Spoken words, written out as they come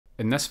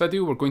In this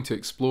video we're going to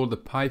explore the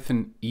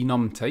Python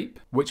enum type,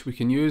 which we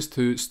can use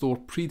to store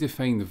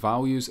predefined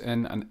values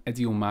in an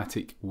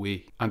idiomatic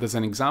way. And as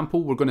an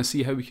example, we're going to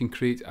see how we can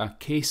create a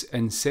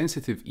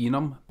case-insensitive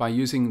enum by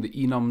using the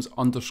enums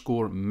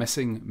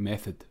 _missing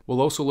method.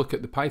 We'll also look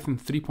at the Python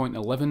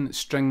 3.11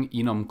 string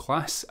enum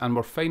class, and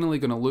we're finally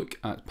going to look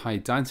at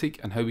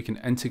Pydantic and how we can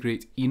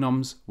integrate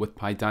enums with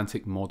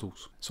Pydantic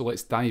models. So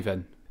let's dive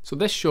in. So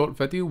this short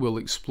video will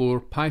explore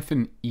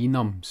Python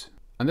enums.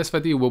 And this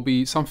video will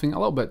be something a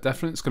little bit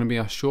different. It's going to be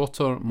a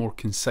shorter, more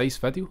concise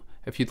video.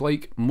 If you'd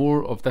like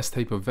more of this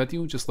type of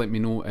video, just let me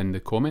know in the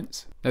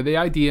comments. Now the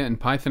idea in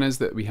Python is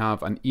that we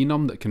have an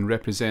enum that can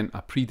represent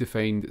a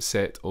predefined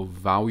set of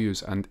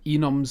values, and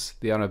enums,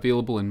 they are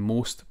available in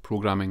most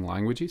programming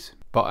languages.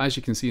 But as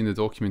you can see in the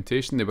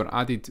documentation, they were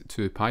added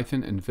to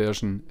Python in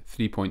version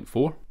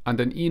 3.4. And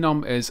an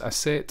enum is a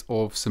set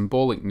of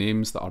symbolic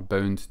names that are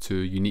bound to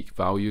unique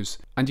values.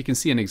 And you can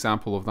see an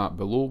example of that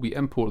below. We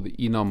import the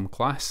enum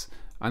class,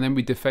 and then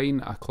we define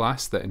a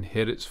class that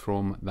inherits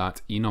from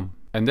that enum.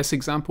 In this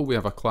example, we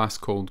have a class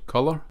called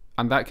color,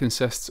 and that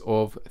consists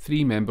of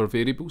three member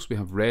variables. We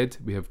have red,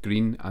 we have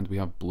green, and we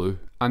have blue.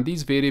 And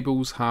these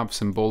variables have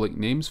symbolic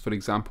names, for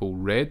example,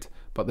 red,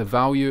 but the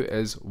value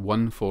is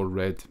 1 for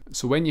red.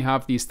 So when you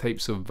have these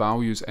types of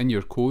values in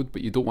your code,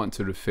 but you don't want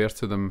to refer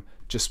to them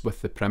just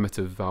with the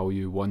primitive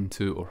value 1,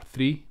 2, or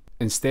 3,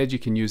 instead you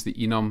can use the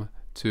enum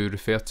to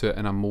refer to it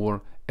in a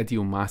more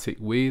idiomatic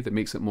way that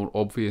makes it more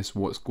obvious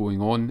what's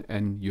going on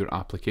in your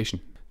application.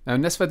 Now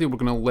in this video we're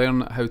going to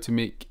learn how to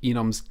make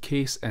enums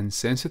case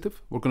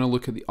insensitive. We're going to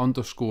look at the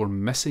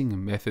 _missing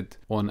method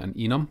on an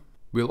enum.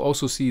 We'll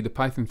also see the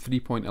Python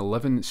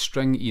 3.11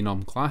 string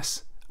enum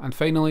class. And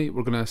finally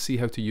we're going to see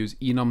how to use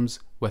enums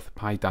with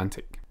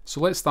Pydantic.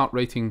 So let's start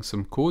writing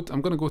some code.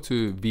 I'm going to go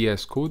to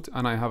VS Code,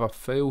 and I have a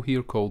file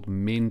here called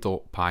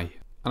main.py.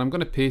 And I'm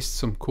going to paste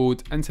some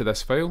code into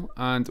this file,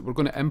 and we're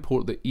going to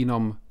import the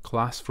enum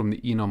class from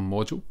the enum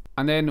module.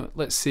 And then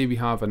let's say we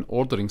have an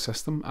ordering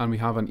system, and we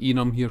have an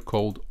enum here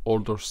called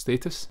order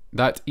status.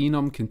 That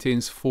enum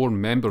contains 4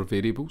 member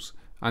variables,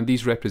 and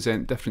these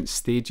represent different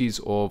stages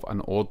of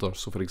an order.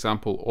 So for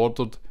example,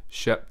 ordered,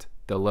 shipped,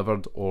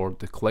 delivered, or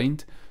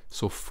declined.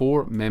 So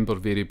 4 member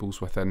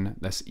variables within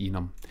this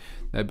enum.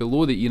 Now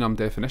below the enum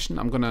definition,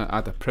 I'm going to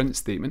add a print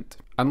statement.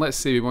 And let's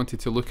say we wanted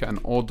to look at an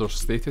order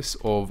status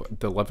of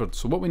delivered.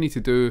 So what we need to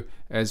do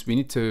is we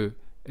need to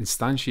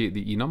instantiate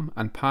the enum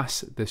and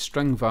pass the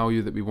string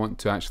value that we want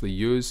to actually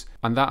use,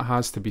 and that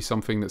has to be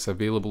something that's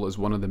available as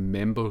one of the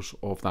members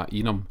of that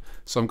enum.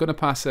 So I'm going to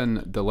pass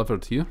in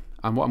delivered here,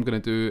 and what I'm going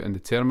to do in the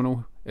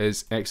terminal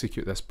is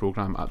execute this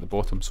program at the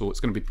bottom. So it's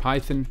going to be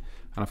Python,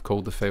 and I've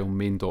called the file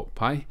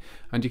main.py,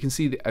 and you can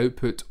see the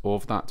output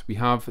of that. We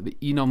have the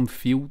enum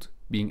field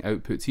being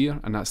output here,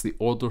 and that's the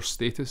order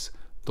status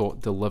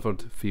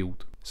 .delivered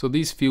field. So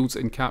these fields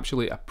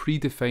encapsulate a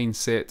predefined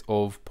set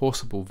of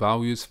possible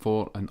values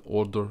for an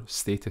order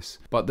status,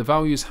 but the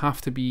values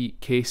have to be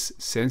case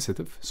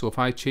sensitive. So if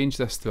I change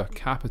this to a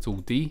capital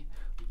D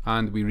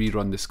and we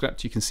rerun the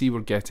script, you can see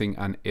we're getting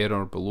an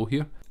error below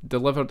here.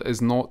 Delivered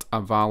is not a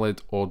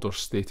valid order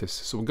status,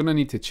 so we're going to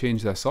need to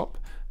change this up.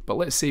 But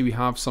let's say we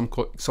have some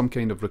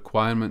kind of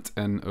requirement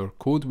in our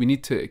code. We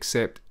need to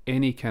accept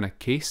any kind of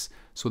case,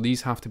 so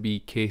these have to be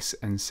case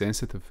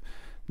insensitive.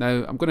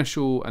 Now I'm going to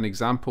show an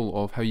example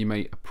of how you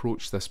might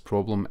approach this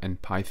problem in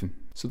Python.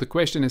 So the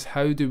question is,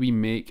 how do we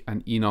make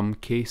an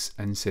enum case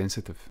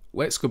insensitive?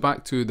 Let's go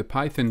back to the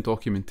Python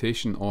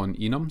documentation on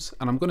enums,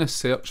 and I'm going to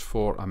search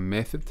for a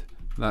method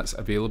that's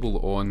available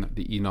on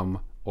the enum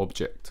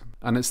object.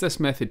 And it's this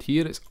method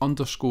here, it's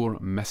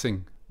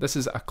 _missing. This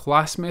is a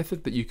class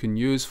method that you can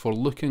use for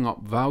looking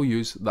up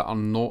values that are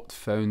not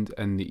found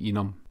in the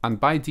enum. And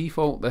by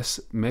default this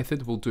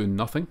method will do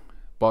nothing.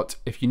 But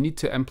if you need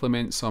to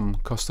implement some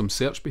custom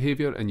search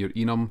behavior in your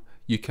enum,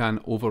 you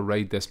can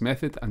override this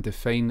method and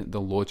define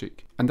the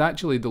logic. And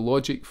actually the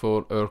logic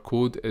for our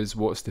code is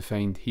what's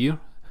defined here.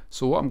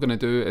 So what I'm going to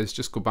do is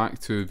just go back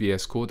to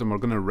VS Code, and we're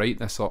going to write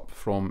this up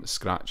from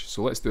scratch.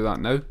 So let's do that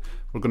now.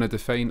 We're going to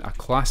define a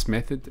class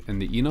method in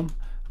the enum,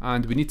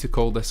 and we need to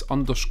call this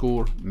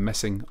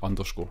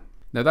 _missing_.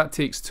 Now that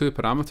takes 2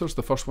 parameters.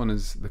 The first one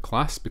is the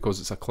class, because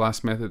it's a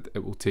class method,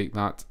 it will take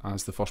that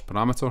as the first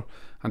parameter.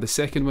 And the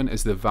second one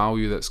is the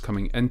value that's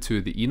coming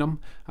into the enum.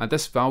 And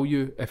this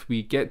value, if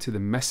we get to the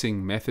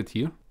missing method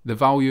here, the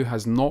value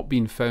has not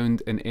been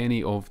found in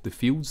any of the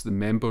fields, the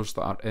members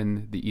that are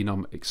in the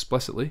enum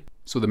explicitly.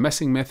 So the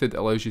missing method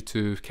allows you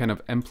to kind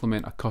of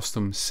implement a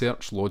custom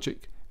search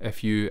logic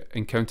if you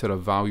encounter a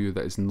value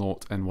that is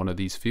not in one of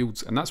these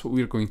fields. And that's what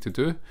we're going to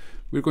do.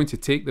 We're going to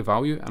take the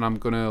value, and I'm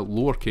going to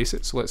lowercase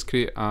it. So let's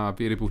create a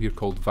variable here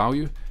called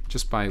value,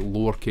 just by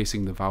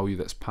lowercasing the value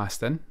that's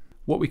passed in.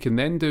 What we can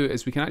then do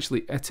is we can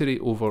actually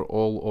iterate over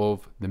all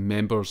of the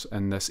members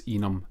in this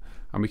enum.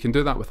 And we can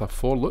do that with a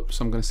for loop.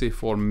 So I'm going to say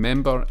for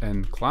member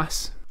in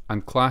class,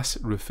 and class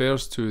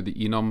refers to the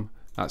enum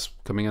that's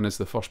coming in as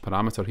the first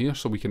parameter here,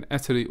 so we can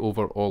iterate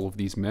over all of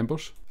these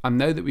members. And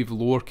now that we've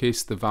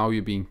lowercased the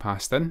value being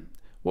passed in,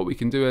 what we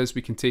can do is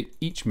we can take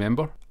each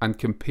member and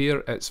compare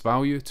its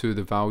value to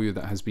the value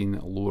that has been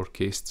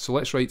lowercased. So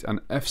let's write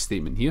an if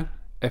statement here.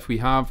 If we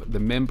have the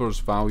member's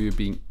value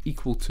being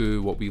equal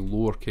to what we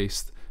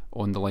lowercased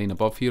on the line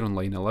above here on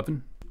line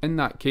 11, in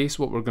that case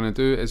what we're going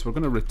to do is we're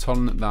going to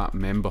return that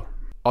member.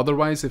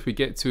 Otherwise, if we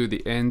get to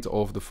the end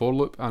of the for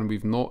loop and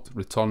we've not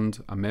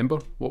returned a member,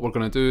 what we're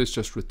going to do is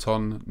just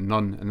return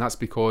none, and that's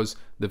because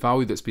the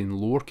value that's been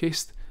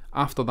lowercased,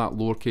 after that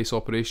lowercase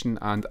operation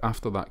and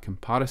after that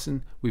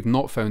comparison, we've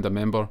not found a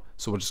member,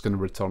 so we're just going to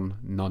return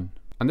none.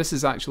 And this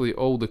is actually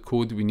all the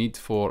code we need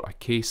for a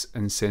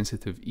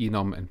case-insensitive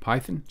enum in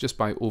Python, just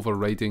by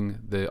overriding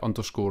the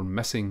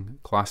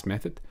 _missing class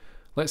method.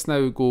 Let's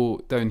now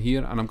go down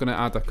here, and I'm going to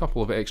add a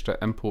couple of extra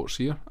imports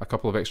here, a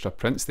couple of extra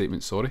print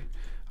statements, sorry,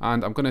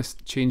 and I'm going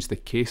to change the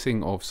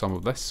casing of some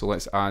of this. So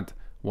let's add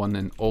one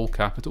in all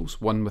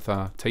capitals, one with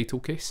a title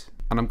case,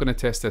 and I'm going to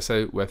test this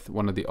out with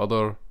one of the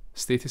other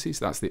statuses,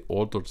 that's the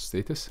ordered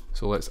status.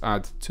 So let's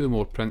add 2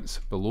 more prints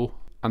below,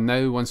 and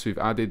now once we've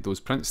added those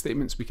print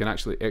statements we can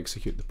actually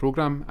execute the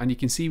program, and you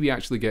can see we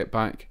actually get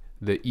back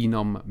the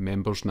enum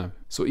members now.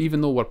 So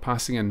even though we're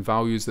passing in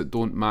values that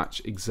don't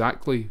match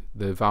exactly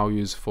the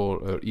values for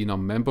our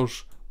enum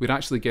members, we're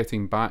actually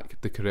getting back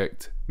the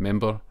correct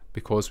member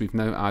because we've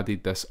now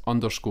added this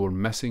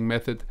 _missing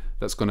method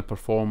that's going to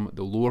perform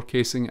the lower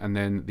casing and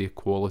then the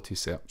equality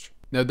search.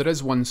 Now there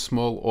is one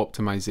small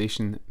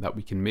optimization that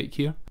we can make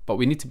here, but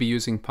we need to be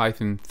using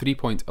Python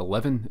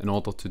 3.11 in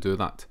order to do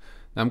that.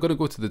 Now I'm going to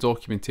go to the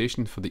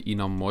documentation for the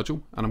enum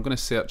module, and I'm going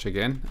to search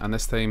again, and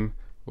this time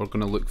we're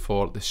going to look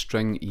for the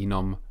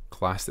StrEnum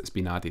class that's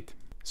been added.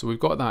 So we've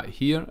got that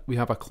here. We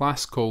have a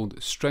class called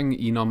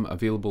StrEnum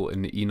available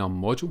in the enum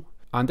module,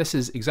 and this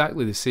is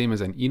exactly the same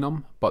as an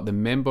enum, but the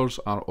members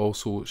are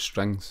also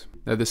strings.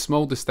 Now the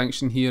small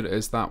distinction here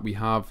is that we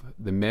have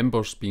the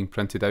members being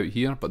printed out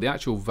here, but the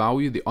actual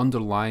value, the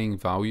underlying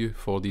value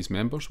for these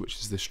members, which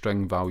is the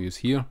string values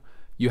here,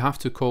 you have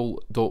to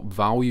call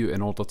 .value in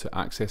order to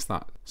access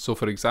that. So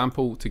for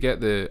example, to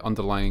get the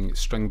underlying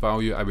string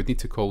value, I would need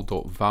to call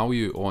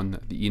 .value on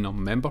the enum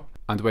member,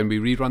 and when we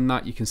rerun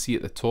that, you can see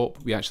at the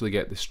top we actually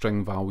get the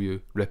string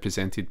value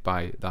represented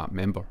by that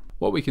member.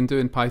 What we can do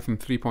in Python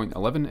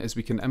 3.11 is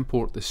we can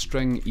import the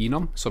string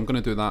enum, so I'm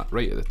going to do that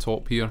right at the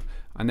top here,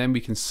 and then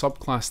we can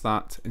subclass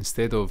that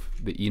instead of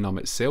the enum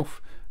itself.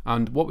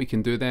 And what we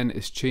can do then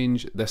is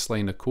change this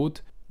line of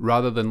code.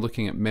 Rather than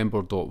looking at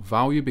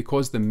member.value,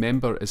 because the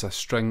member is a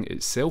string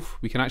itself,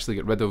 we can actually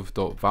get rid of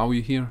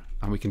 .value here,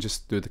 and we can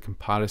just do the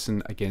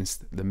comparison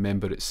against the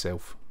member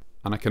itself.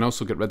 And I can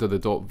also get rid of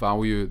the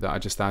 .value that I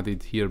just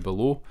added here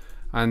below.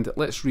 And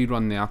let's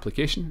rerun the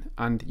application,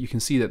 and you can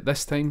see that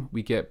this time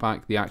we get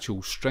back the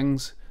actual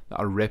strings that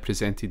are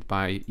represented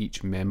by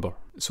each member.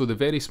 So the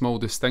very small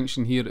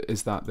distinction here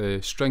is that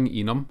the string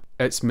enum,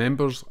 its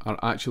members are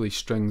actually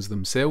strings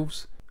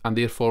themselves, and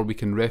therefore we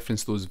can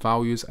reference those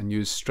values and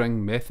use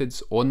string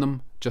methods on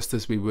them just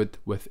as we would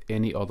with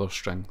any other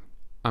string.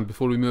 And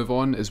before we move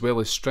on, as well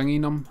as string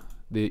enum,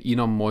 the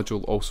enum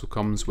module also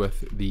comes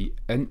with the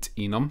int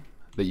enum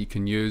that you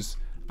can use,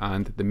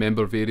 and the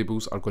member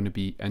variables are going to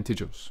be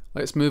integers.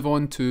 Let's move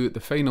on to the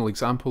final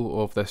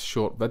example of this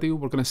short video.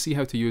 We're going to see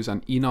how to use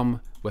an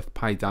enum with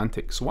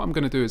Pydantic. So what I'm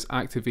going to do is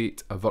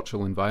activate a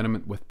virtual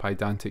environment with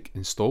Pydantic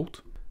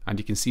installed, and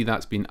you can see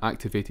that's been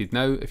activated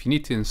now. If you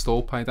need to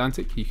install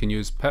Pydantic, you can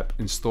use pip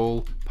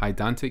install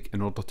Pydantic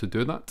in order to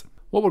do that.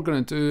 What we're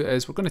going to do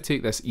is we're going to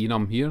take this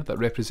enum here that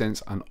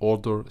represents an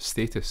order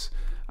status,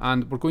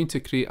 and we're going to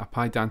create a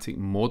Pydantic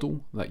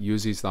model that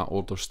uses that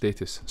order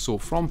status. So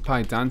from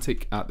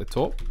Pydantic at the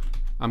top,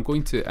 I'm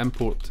going to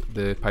import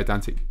the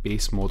Pydantic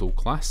base model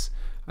class,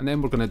 and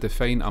then we're going to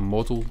define a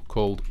model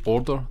called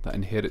order that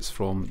inherits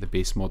from the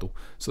base model.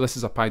 So this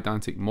is a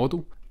Pydantic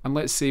model, and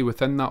let's say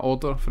within that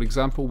order, for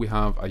example, we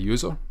have a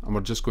user, and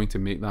we're just going to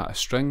make that a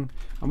string,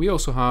 and we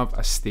also have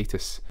a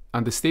status.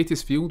 And the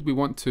status field, we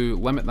want to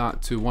limit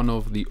that to one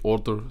of the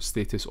order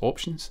status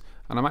options,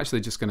 and I'm actually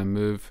just going to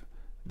move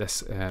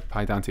this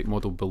Pydantic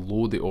model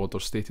below the order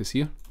status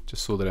here,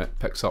 just so that it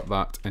picks up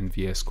that in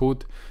VS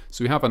Code.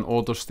 So we have an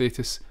order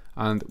status,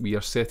 and we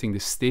are setting the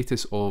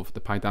status of the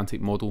Pydantic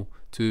model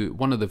to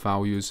one of the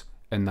values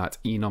in that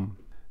enum.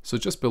 So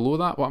just below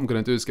that, what I'm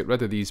going to do is get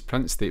rid of these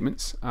print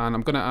statements, and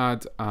I'm going to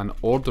add an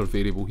order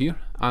variable here,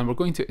 and we're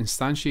going to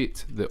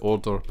instantiate the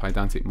order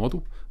Pydantic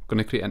model. We're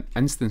going to create an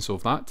instance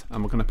of that,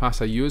 and we're going to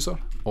pass a user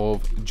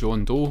of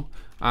John Doe,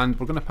 and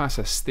we're going to pass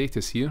a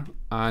status here,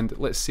 and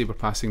let's say we're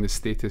passing the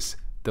status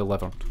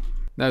delivered.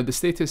 Now the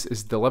status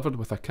is delivered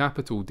with a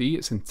capital D,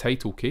 it's in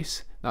title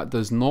case. That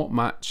does not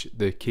match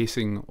the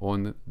casing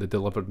on the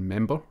delivered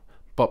member,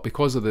 but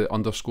because of the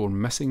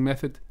 _missing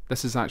method,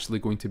 this is actually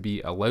going to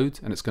be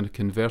allowed, and it's going to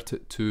convert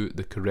it to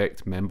the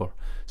correct member.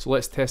 So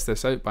let's test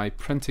this out by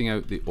printing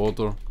out the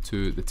order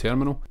to the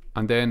terminal,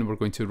 and then we're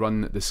going to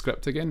run the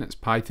script again. It's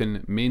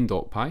python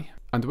main.py,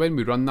 and when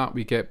we run that,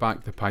 we get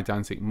back the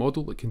Pydantic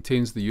model. It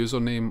contains the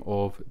username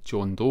of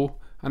John Doe,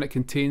 and it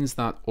contains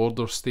that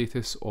order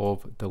status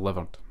of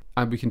delivered.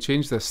 And we can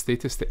change this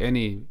status to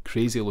any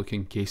crazy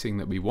looking casing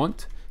that we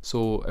want.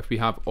 So if we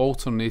have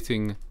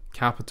alternating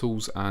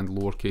capitals and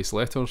lowercase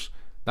letters,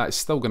 that is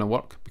still going to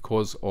work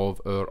because of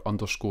our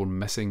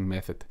 _missing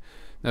method.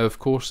 Now of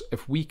course,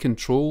 if we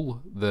control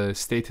the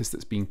status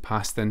that's being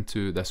passed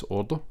into this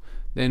order,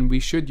 then we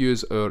should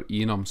use our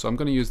enum. So I'm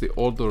going to use the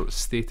order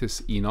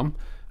status enum,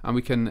 and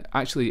we can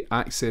actually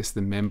access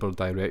the member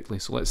directly.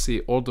 So let's say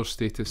order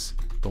status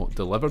dot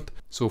delivered.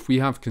 So if we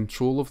have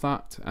control of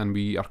that and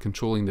we are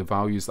controlling the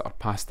values that are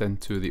passed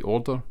into the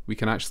order, we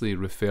can actually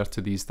refer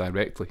to these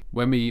directly.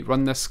 When we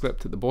run this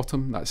script at the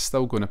bottom, that's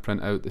still going to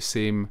print out the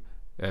same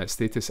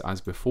status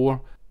as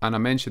before. And I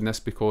mention this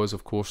because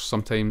of course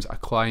sometimes a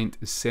client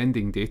is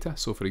sending data.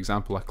 So for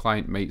example, a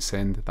client might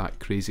send that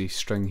crazy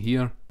string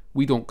here.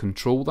 We don't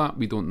control that,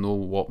 we don't know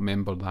what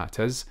member that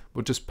is,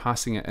 we're just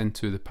passing it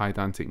into the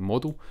Pydantic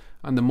model,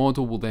 and the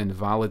model will then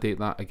validate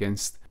that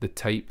against the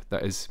type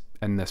that is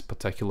in this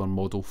particular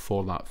model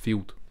for that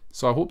field.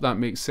 So I hope that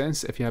makes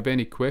sense. If you have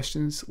any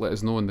questions, let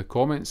us know in the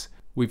comments.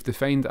 We've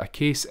defined a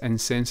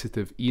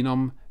case-insensitive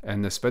enum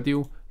in this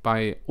video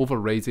by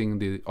overriding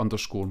the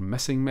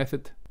 _missing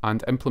method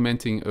and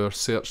implementing our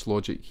search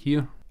logic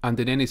here. And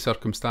in any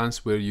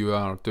circumstance where you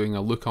are doing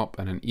a lookup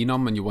in an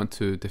enum and you want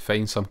to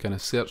define some kind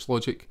of search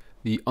logic,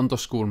 the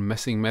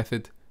 _missing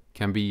method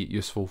can be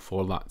useful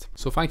for that.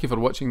 So thank you for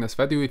watching this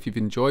video. If you've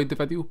enjoyed the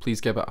video, please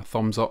give it a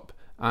thumbs up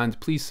and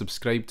please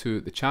subscribe to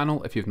the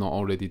channel if you've not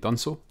already done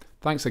so.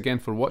 Thanks again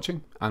for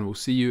watching, and we'll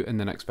see you in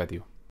the next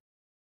video.